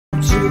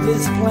to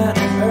this planet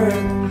Earth.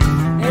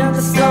 And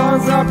the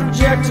stars are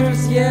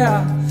projectors,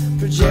 yeah,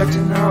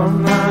 projecting our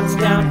minds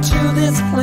down to this planet.